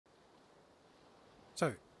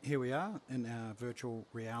So here we are in our virtual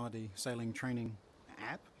reality sailing training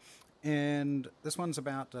app, and this one's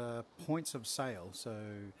about points of sail. So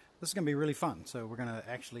this is going to be really fun. So we're going to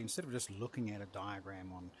actually, instead of just looking at a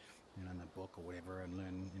diagram on, in a book or whatever, and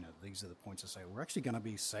learn, these are the points of sail, we're actually going to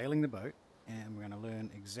be sailing the boat, and we're going to learn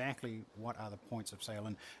exactly what are the points of sail,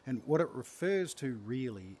 and what it refers to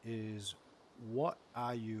really is what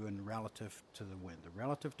are you in relative to the wind, the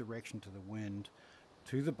relative direction to the wind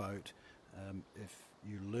to the boat. If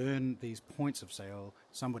you learn these points of sail,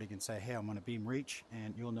 somebody can say, hey, I'm on a beam reach,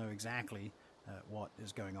 and you'll know exactly what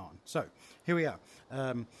is going on. So here we are.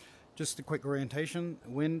 Just a quick orientation.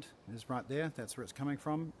 Wind is right there. That's where it's coming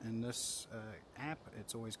from. In this app,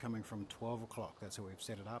 it's always coming from 12 o'clock. That's how we've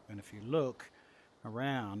set it up. And if you look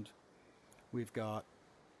around, we've got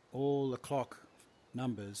all the clock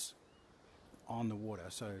numbers on the water.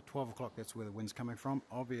 So 12 o'clock, that's where the wind's coming from.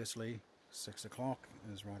 Obviously, 6 o'clock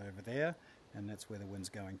is right over there, and that's where the wind's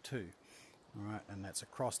going to. All right, and that's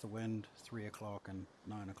across the wind. 3 o'clock and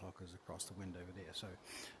 9 o'clock is across the wind over there. So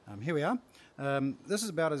here we are. This is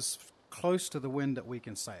about as close to the wind that we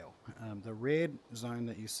can sail. The red zone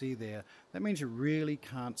that you see there, that means you really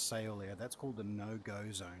can't sail there. That's called the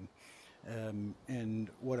no-go zone. And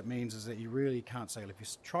what it means is that you really can't sail. If you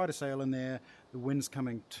try to sail in there, the wind's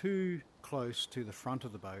coming too close to the front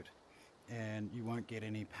of the boat, and you won't get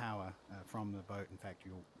any power from the boat. In fact,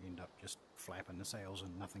 you'll end up just flapping the sails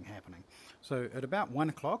and nothing happening. So at about 1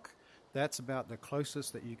 o'clock, that's about the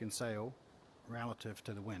closest that you can sail relative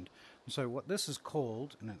to the wind. And so what this is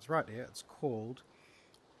called, and it's right there, it's called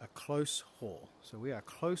a close haul. So we are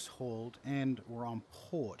close hauled and we're on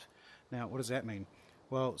port. Now, what does that mean?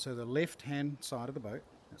 Well, so the left-hand side of the boat,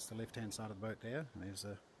 that's the left-hand side of the boat there, and there's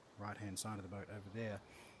the right-hand side of the boat over there.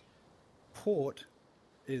 Port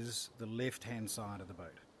is the left-hand side of the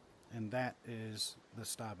boat, and that is the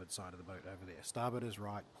starboard side of the boat over there. Starboard is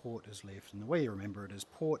right, port is left, and the way you remember it is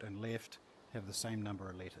port and left have the same number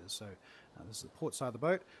of letters. So this is the port side of the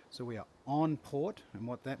boat, so we are on port, and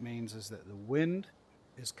what that means is that the wind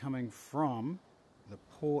is coming from the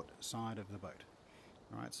port side of the boat.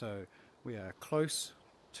 All right, so we are close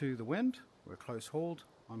to the wind, we're close hauled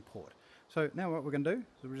on port. So now what we're going to do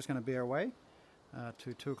is we're just going to bear away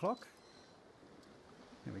to 2 o'clock.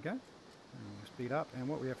 There we go. And we'll speed up, and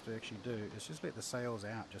what we have to actually do is just let the sails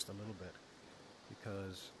out just a little bit,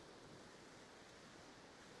 because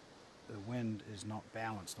the wind is not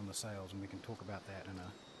balanced on the sails, and we can talk about that in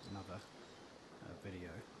another video.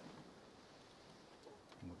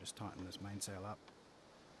 And we'll just tighten this mainsail up.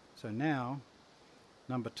 So now,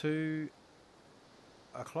 number 2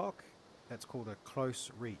 o'clock, that's called a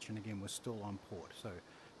close reach, and again we're still on port. So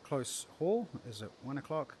close haul is at 1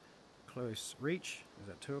 o'clock. Close reach is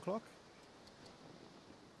at 2 o'clock.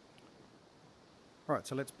 Alright,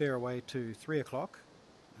 so let's bear away to 3 o'clock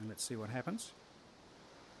and let's see what happens.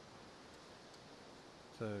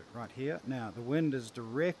 So right here, now the wind is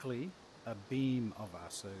directly a beam of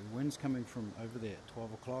us. So the wind's coming from over there at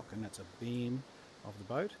 12 o'clock, and that's a beam of the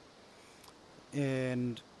boat.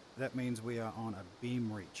 And that means we are on a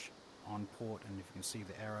beam reach on port, and if you can see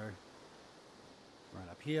the arrow right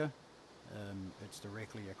up here, it's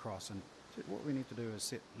directly across, and what we need to do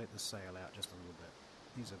is let the sail out just a little bit.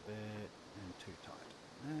 He's a bit and too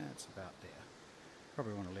tight. That's about there.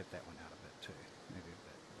 Probably want to let that one out a bit too. Maybe a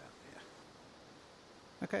bit about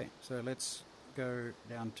there. Okay, so let's go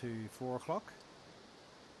down to 4 o'clock.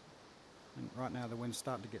 And right now the wind's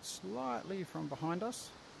starting to get slightly from behind us.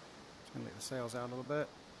 Just going to let the sails out a little bit.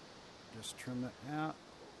 Just trim it out.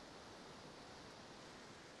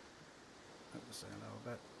 Let the sail out a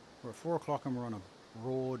little bit. We're at 4 o'clock and we're on a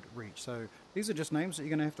broad reach. So these are just names that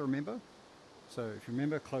you're going to have to remember. So if you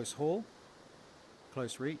remember, close haul,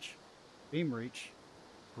 close reach, beam reach,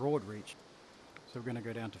 broad reach. So we're going to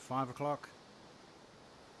go down to 5 o'clock.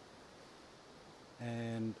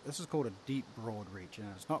 And this is called a deep broad reach. And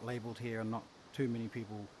it's not labeled here, and not too many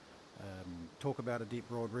people talk about a deep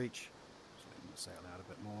broad reach. Just letting the sail out a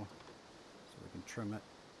bit more so we can trim it.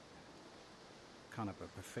 Kind of a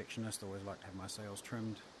perfectionist, always like to have my sails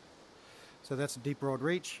trimmed. So that's a deep broad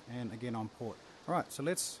reach, and again on port. Alright, so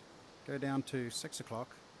let's go down to 6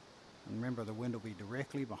 o'clock, and remember the wind will be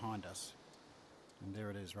directly behind us. And there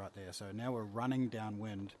it is right there. So now we're running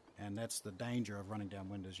downwind, and that's the danger of running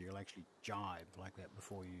downwind, is you'll actually jibe like that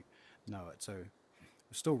before you know it. So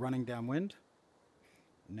we're still running downwind.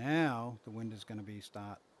 Now the wind is going to be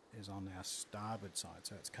is on our starboard side.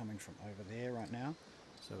 So it's coming from over there right now.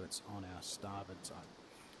 So it's on our starboard side.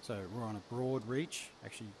 So we're on a broad reach,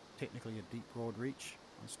 actually technically a deep broad reach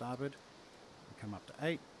on starboard. We come up to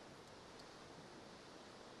 8.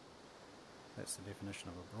 That's the definition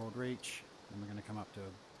of a broad reach. Then we're going to come up to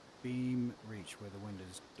a beam reach where the wind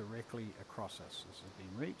is directly across us. This is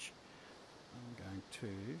beam reach. I'm going to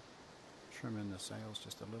trim in the sails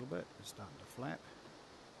just a little bit. It's starting to flap.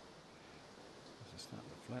 This is starting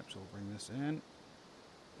to flap, so we'll bring this in. A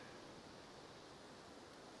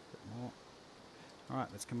bit more.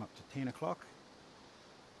 Alright, let's come up to 10 o'clock.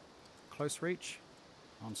 Close reach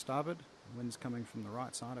on starboard. The wind's coming from the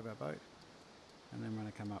right side of our boat. And then we're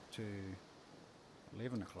going to come up to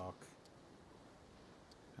 11 o'clock.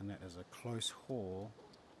 And that is a close haul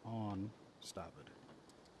on starboard.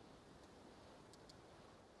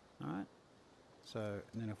 Alright, so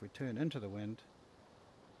and then if we turn into the wind,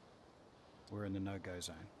 we're in the no-go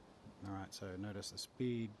zone. Alright, so notice the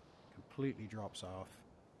speed completely drops off,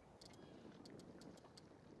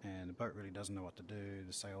 and the boat really doesn't know what to do.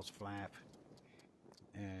 The sails flap,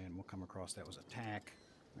 and we'll come across, that was a tack,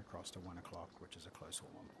 across to 1 o'clock, which is a close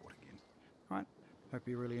haul on port again. Alright, hope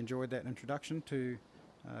you really enjoyed that introduction to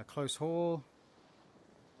close haul,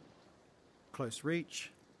 close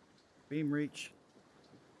reach, beam reach.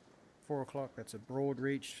 4 o'clock, that's a broad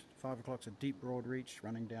reach. 5 o'clock's a deep broad reach.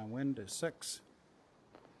 Running downwind is 6.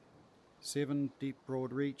 7, deep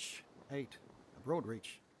broad reach. 8, a broad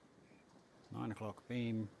reach. 9 o'clock,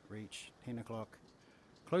 beam reach. 10 o'clock,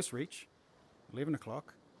 close reach. 11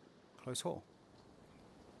 o'clock, close haul.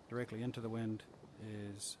 Directly into the wind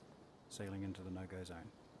is sailing into the no-go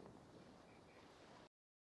zone.